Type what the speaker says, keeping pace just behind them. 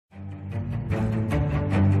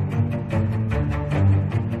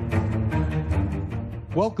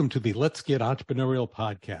Welcome to the Let's Get Entrepreneurial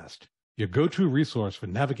podcast, your go-to resource for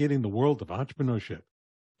navigating the world of entrepreneurship.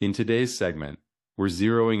 In today's segment, we're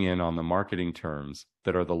zeroing in on the marketing terms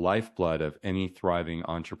that are the lifeblood of any thriving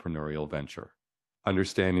entrepreneurial venture.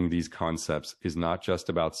 Understanding these concepts is not just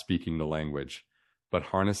about speaking the language, but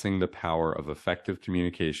harnessing the power of effective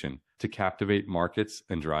communication to captivate markets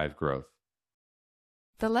and drive growth.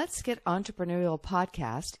 The Let's Get Entrepreneurial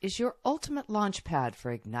podcast is your ultimate launchpad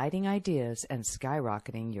for igniting ideas and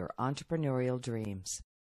skyrocketing your entrepreneurial dreams.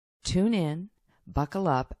 Tune in, buckle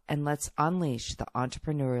up, and let's unleash the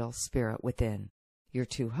entrepreneurial spirit within. Your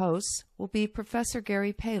two hosts will be Professor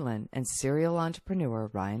Gary Palin and serial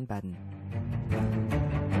entrepreneur Ryan Budden.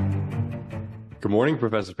 Good morning,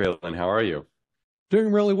 Professor Palin. How are you?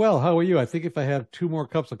 Doing really well. How are you? I think if I have 2 more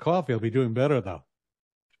cups of coffee, I'll be doing better, though.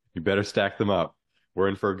 You better stack them up. We're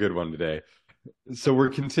in for a good one today. So we're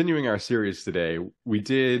continuing our series today. We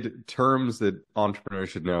did terms that entrepreneurs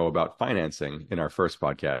should know about financing in our first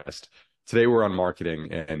podcast. Today we're on marketing,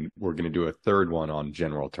 and we're going to do a third one on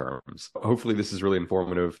general terms. Hopefully this is really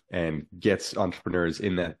informative and gets entrepreneurs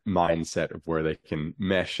in that mindset of where they can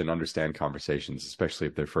mesh and understand conversations, especially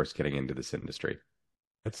if they're first getting into this industry.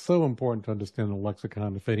 It's so important to understand the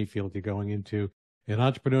lexicon of any field you're going into. In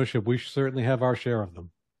entrepreneurship, we certainly have our share of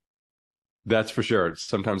them. That's for sure.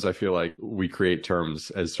 Sometimes I feel like we create terms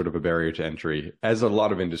as sort of a barrier to entry, as a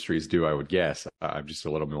lot of industries do, I would guess. I'm just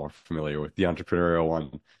a little more familiar with the entrepreneurial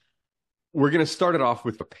one. We're going to start it off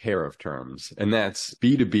with a pair of terms, and that's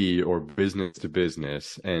B2B or business to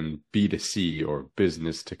business and B2C or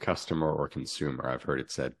business to customer or consumer. I've heard it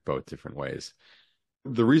said both different ways.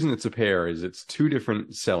 The reason it's a pair is it's 2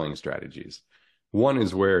 different selling strategies. One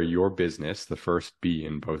is where your business, the first B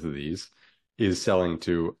in both of these, is selling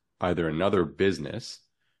to either another business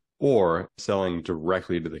or selling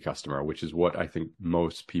directly to the customer, which is what I think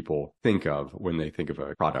most people think of when they think of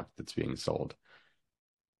a product that's being sold.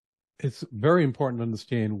 It's very important to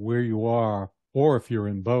understand where you are, or if you're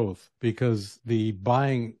in both, because the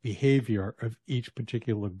buying behavior of each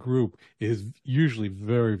particular group is usually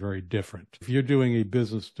very, very different. If you're doing a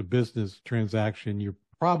business-to-business transaction, you're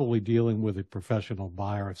probably dealing with a professional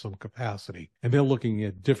buyer of some capacity, and they're looking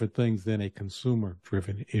at different things than a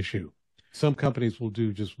consumer-driven issue. Some companies will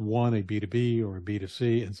do just one, a B2B or a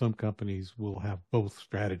B2C, and some companies will have both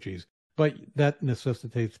strategies. But that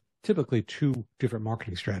necessitates typically 2 different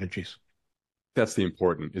marketing strategies. That's the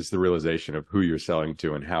important, is the realization of who you're selling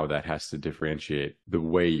to and how that has to differentiate the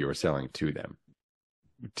way you're selling to them.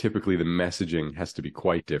 Typically, the messaging has to be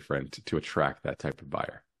quite different to attract that type of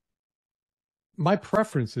buyer. My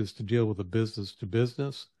preference is to deal with a business to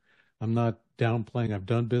business. I'm not downplaying. I've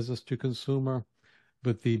done business to consumer,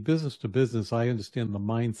 but the business to business, I understand the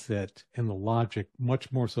mindset and the logic much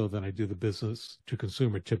more so than I do the business to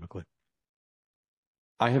consumer typically.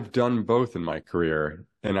 I have done both in my career,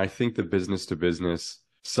 and I think the business to business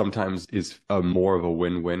sometimes is more of a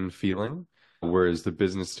win-win feeling, whereas the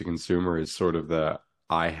business to consumer is sort of the,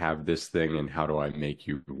 I have this thing and how do I make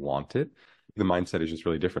you want it? The mindset is just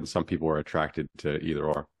really different. Some people are attracted to either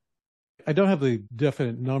or. I don't have the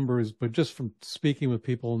definite numbers, but just from speaking with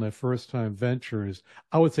people in their first time ventures,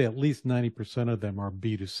 I would say at least 90% of them are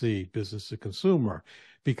B2C, business to consumer,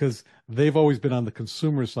 because they've always been on the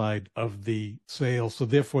consumer side of the sale. So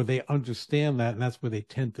therefore they understand that, and that's where they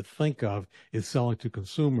tend to think of is selling to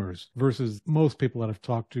consumers, versus most people that I've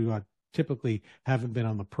talked to typically haven't been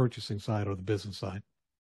on the purchasing side or the business side.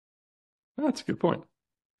 That's a good point.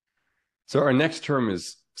 So our next term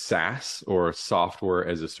is SaaS, or software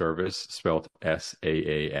as a service, spelled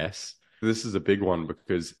SaaS. This is a big one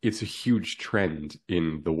because it's a huge trend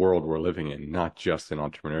in the world we're living in, not just in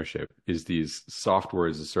entrepreneurship, is these software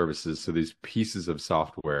as a services. So these pieces of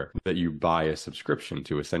software that you buy a subscription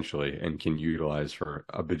to essentially and can utilize for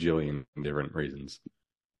a bajillion different reasons.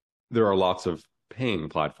 There are lots of paying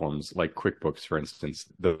platforms like QuickBooks, for instance.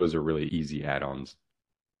 Those are really easy add-ons.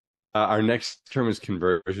 Our next term is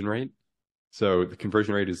conversion rate. So the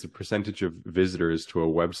conversion rate is the percentage of visitors to a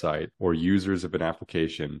website or users of an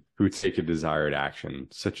application who take a desired action,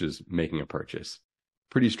 such as making a purchase.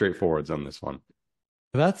 Pretty straightforward on this one.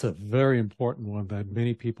 That's a very important one that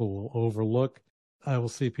many people will overlook. I will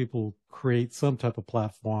see people create some type of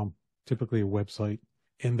platform, typically a website,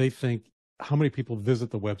 and they think how many people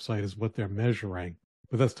visit the website is what they're measuring,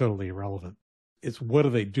 but that's totally irrelevant. It's what are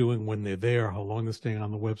they doing when they're there, how long they're staying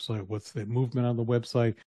on the website, what's their movement on the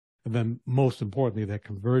website, and then most importantly, that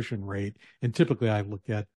conversion rate. And typically I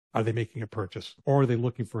look at, are they making a purchase, or are they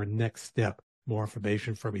looking for a next step, more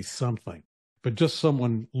information from me, something. But just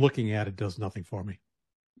someone looking at it does nothing for me.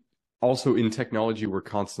 Also, in technology, we're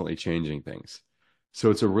constantly changing things. So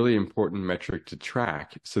it's a really important metric to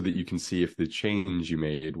track so that you can see if the change you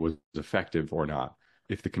made was effective or not.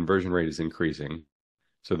 If the conversion rate is increasing,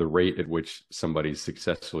 so the rate at which somebody's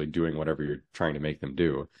successfully doing whatever you're trying to make them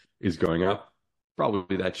do is going up,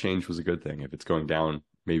 probably that change was a good thing. If it's going down,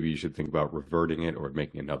 maybe you should think about reverting it or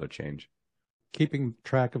making another change. Keeping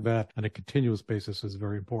track of that on a continuous basis is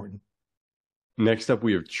very important. Next up,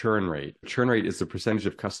 we have churn rate. Churn rate is the percentage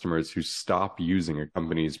of customers who stop using a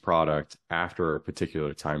company's product after a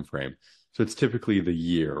particular time frame. So it's typically the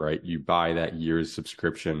year, right? You buy that year's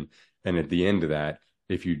subscription, and at the end of that,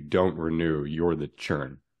 if you don't renew, you're the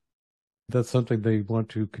churn. That's something they want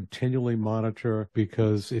to continually monitor,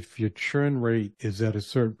 because if your churn rate is at a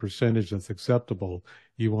certain percentage that's acceptable,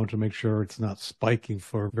 you want to make sure it's not spiking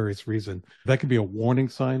for various reasons. That could be a warning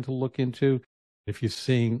sign to look into. If you're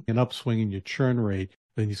seeing an upswing in your churn rate,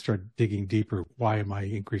 then you start digging deeper. Why am I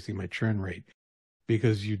increasing my churn rate?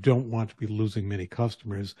 Because you don't want to be losing many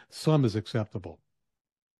customers. Some is acceptable.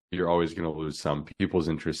 You're always going to lose some. People's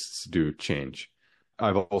interests do change.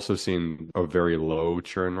 I've also seen a very low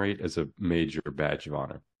churn rate as a major badge of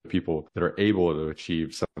honor. People that are able to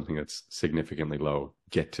achieve something that's significantly low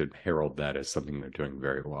get to herald that as something they're doing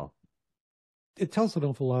very well. It tells an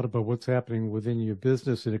awful lot about what's happening within your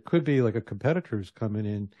business. And it could be like a competitor's coming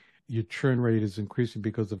in, your churn rate is increasing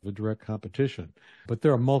because of a direct competition. But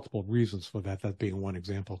there are multiple reasons for that, that being one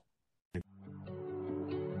example.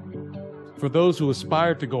 For those who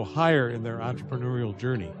aspire to go higher in their entrepreneurial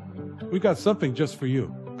journey, we've got something just for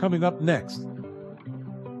you. Coming up next.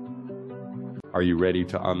 Are you ready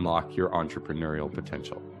to unlock your entrepreneurial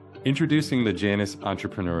potential? Introducing the Janus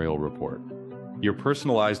Entrepreneurial Report, your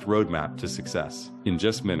personalized roadmap to success. In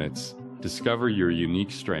just minutes, discover your unique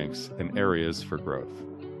strengths and areas for growth.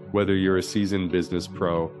 Whether you're a seasoned business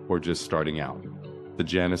pro or just starting out, the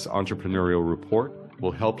Janus Entrepreneurial Report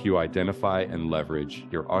will help you identify and leverage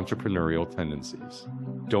your entrepreneurial tendencies.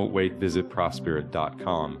 Don't wait, visit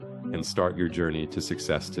Prospirit.com and start your journey to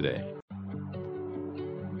success today.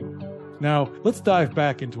 Now, let's dive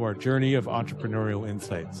back into our journey of entrepreneurial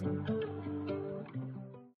insights.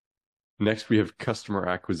 Next, we have customer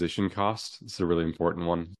acquisition cost. It's a really important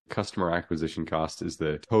one. Customer acquisition cost is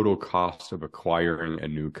the total cost of acquiring a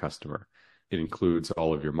new customer. It includes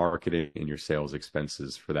all of your marketing and your sales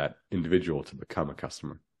expenses for that individual to become a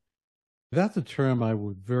customer. That's a term I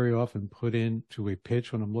would very often put into a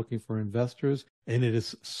pitch when I'm looking for investors, and it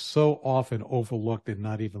is so often overlooked and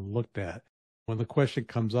not even looked at. When the question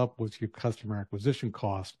comes up, what's your customer acquisition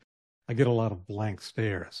cost, I get a lot of blank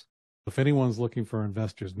stares. If anyone's looking for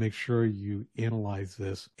investors, make sure you analyze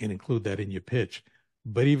this and include that in your pitch.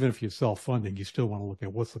 But even if you're self-funding, you still want to look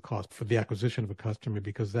at what's the cost for the acquisition of a customer,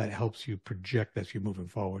 because that helps you project as you're moving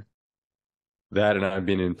forward. That, and I've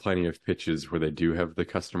been in plenty of pitches where they do have the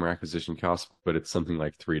customer acquisition cost, but it's something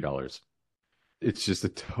like $3. It's just a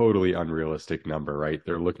totally unrealistic number, right?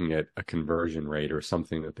 They're looking at a conversion rate or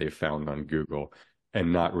something that they found on Google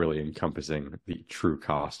and not really encompassing the true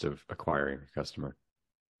cost of acquiring a customer.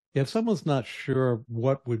 If someone's not sure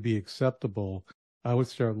what would be acceptable, I would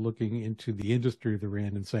start looking into the industry they're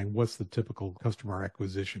in and saying, what's the typical customer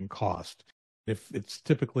acquisition cost? If it's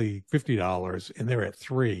typically $50 and they're at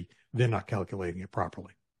 $3, they're not calculating it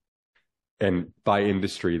properly. And by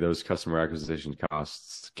industry, those customer acquisition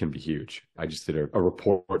costs can be huge. I just did a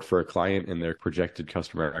report for a client, and their projected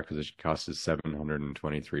customer acquisition cost is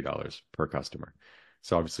 $723 per customer.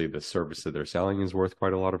 So obviously the service that they're selling is worth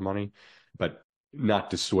quite a lot of money, but not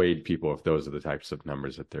dissuade people if those are the types of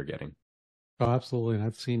numbers that they're getting. Oh, absolutely. And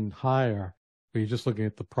I've seen higher, where you're just looking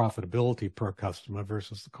at the profitability per customer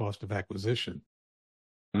versus the cost of acquisition.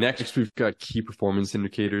 Next, we've got key performance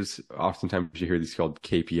indicators. Oftentimes you hear these called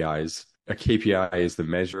KPIs. A KPI is the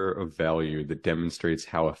measure of value that demonstrates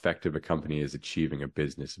how effective a company is achieving a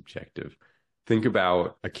business objective. Think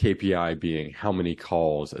about a KPI being how many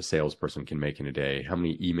calls a salesperson can make in a day, how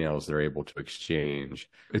many emails they're able to exchange.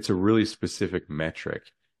 It's a really specific metric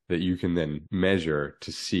that you can then measure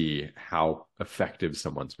to see how effective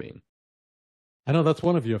someone's being. I know that's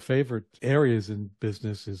one of your favorite areas in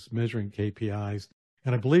business, is measuring KPIs.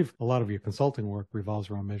 And I believe a lot of your consulting work revolves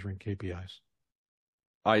around measuring KPIs.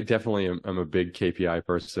 I definitely am a big KPI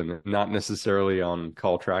person, not necessarily on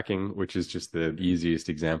call tracking, which is just the easiest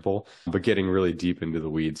example, but getting really deep into the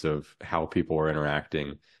weeds of how people are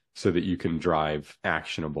interacting so that you can drive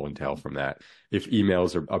actionable intel from that. If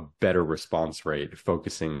emails are a better response rate,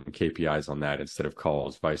 focusing KPIs on that instead of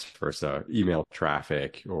calls, vice versa, email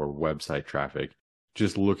traffic or website traffic,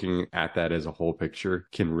 just looking at that as a whole picture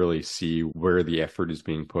can really see where the effort is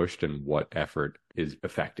being pushed and what effort is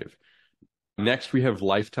effective. Next, we have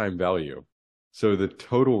lifetime value. So the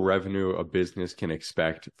total revenue a business can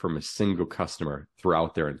expect from a single customer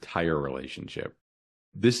throughout their entire relationship.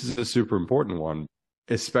 This is a super important one,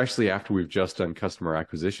 especially after we've just done customer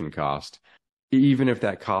acquisition cost. Even if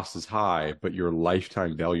that cost is high, but your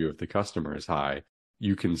lifetime value of the customer is high,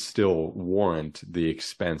 you can still warrant the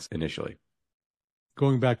expense initially.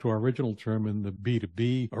 Going back to our original term in the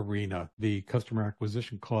B2B arena, the customer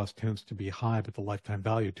acquisition cost tends to be high, but the lifetime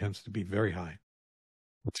value tends to be very high.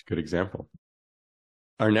 That's a good example.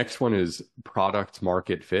 Our next one is product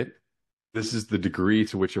market fit. This is the degree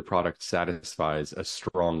to which a product satisfies a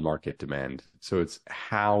strong market demand. So it's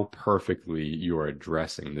how perfectly you are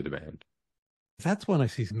addressing the demand. That's one I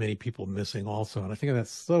see many people missing also. And I think that's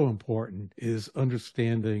so important, is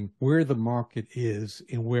understanding where the market is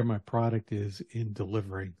and where my product is in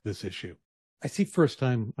delivering this issue. I see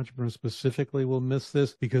first-time entrepreneurs specifically will miss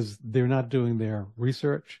this because they're not doing their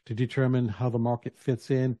research to determine how the market fits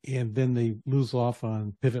in, and then they lose off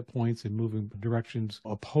on pivot points and moving directions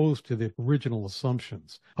opposed to the original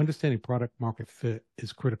assumptions. Understanding product market fit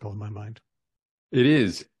is critical in my mind. It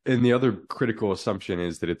is. And the other critical assumption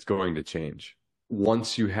is that it's going to change.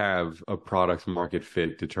 Once you have a product market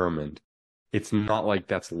fit determined, it's not like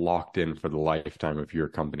that's locked in for the lifetime of your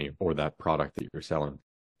company or that product that you're selling.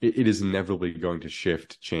 It is inevitably going to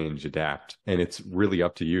shift, change, adapt, and it's really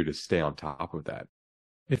up to you to stay on top of that.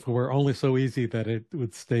 If it were only so easy that it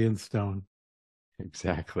would stay in stone.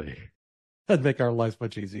 Exactly. That'd make our lives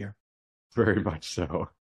much easier. Very much so.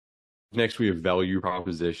 Next, we have value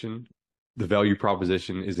proposition. The value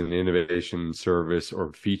proposition is an innovation, service,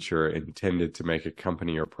 or feature intended to make a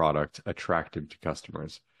company or product attractive to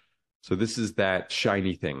customers. So this is that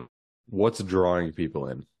shiny thing. What's drawing people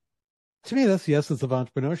in? To me, that's the essence of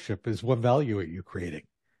entrepreneurship, is what value are you creating?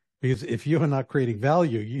 Because if you're not creating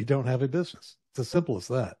value, you don't have a business. It's as simple as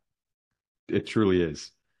that. It truly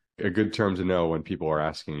is. A good term to know when people are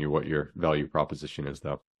asking you what your value proposition is,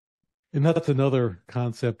 though. And that's another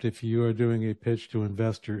concept. If you are doing a pitch to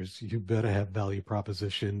investors, you better have value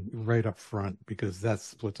proposition right up front, because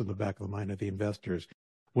that's what's in the back of the mind of the investors.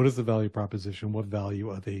 What is the value proposition? What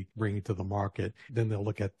value are they bringing to the market? Then they'll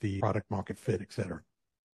look at the product market fit, et cetera.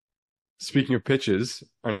 Speaking of pitches,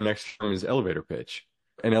 our next term is elevator pitch.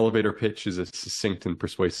 An elevator pitch is a succinct and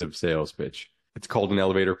persuasive sales pitch. It's called an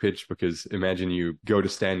elevator pitch because imagine you go to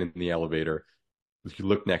stand in the elevator. You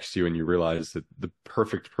look next to you and you realize that the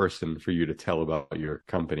perfect person for you to tell about your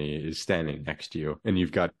company is standing next to you, and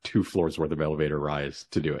you've got 2 floors worth of elevator rise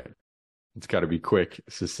to do it. It's got to be quick,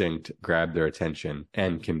 succinct, grab their attention,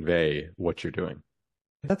 and convey what you're doing.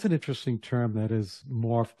 That's an interesting term that is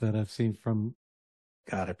morphed that I've seen from,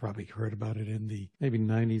 God, I probably heard about it in the maybe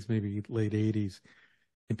 90s, maybe late 80s.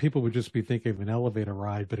 And people would just be thinking of an elevator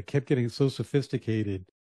ride, but it kept getting so sophisticated.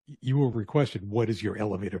 You were requested, what is your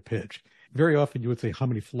elevator pitch? Very often you would say, how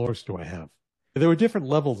many floors do I have? There were different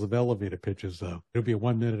levels of elevator pitches, though. It would be a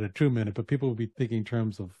 1 minute, a 2 minute, but people would be thinking in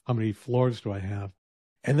terms of how many floors do I have?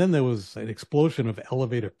 And then there was an explosion of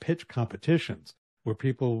elevator pitch competitions where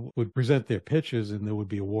people would present their pitches and there would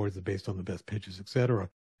be awards based on the best pitches, et cetera.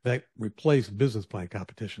 That replaced business plan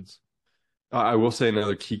competitions. I will say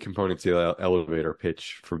another key component to the elevator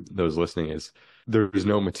pitch for those listening is there's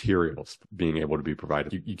no materials being able to be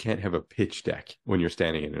provided. You can't have a pitch deck when you're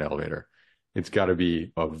standing in an elevator. It's got to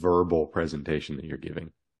be a verbal presentation that you're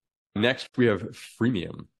giving. Next, we have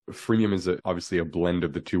freemium. Freemium is obviously a blend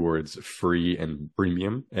of the 2 words free and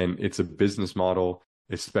premium, and it's a business model,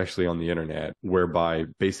 especially on the internet, whereby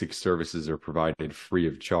basic services are provided free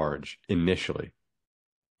of charge initially.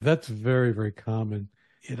 That's very, very common.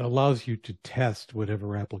 It allows you to test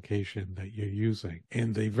whatever application that you're using.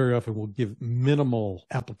 And they very often will give minimal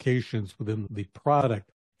applications within the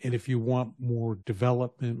product. And if you want more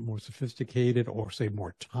development, more sophisticated, or say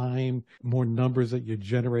more time, more numbers that you're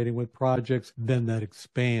generating with projects, then that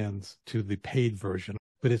expands to the paid version.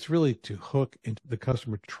 But it's really to hook into the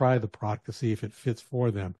customer, try the product to see if it fits for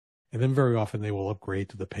them. And then very often they will upgrade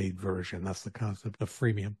to the paid version. That's the concept of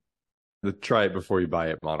freemium. The try it before you buy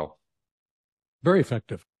it model. Very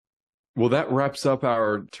effective. Well, that wraps up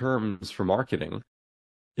our terms for marketing.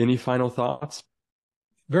 Any final thoughts?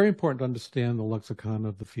 Very important to understand the lexicon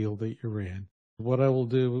of the field that you're in. What I will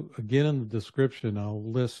do, again, in the description, I'll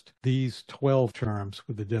list these 12 terms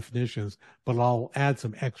with the definitions, but I'll add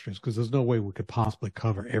some extras because there's no way we could possibly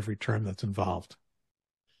cover every term that's involved.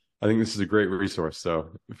 I think this is a great resource.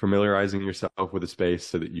 So familiarizing yourself with the space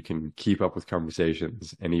so that you can keep up with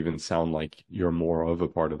conversations and even sound like you're more of a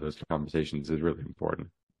part of those conversations is really important.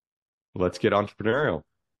 Let's get entrepreneurial.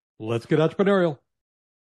 Let's get entrepreneurial.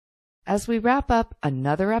 As we wrap up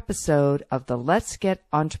another episode of the Let's Get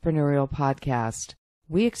Entrepreneurial podcast,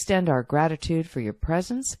 we extend our gratitude for your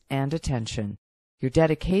presence and attention. Your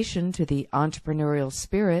dedication to the entrepreneurial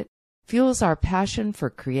spirit fuels our passion for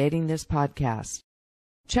creating this podcast.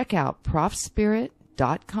 Check out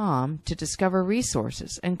profspirit.com to discover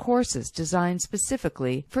resources and courses designed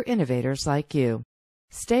specifically for innovators like you.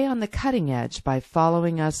 Stay on the cutting edge by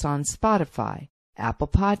following us on Spotify, Apple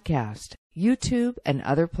Podcast, YouTube, and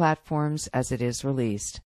other platforms as it is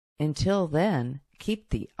released. Until then,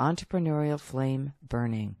 keep the entrepreneurial flame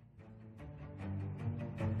burning.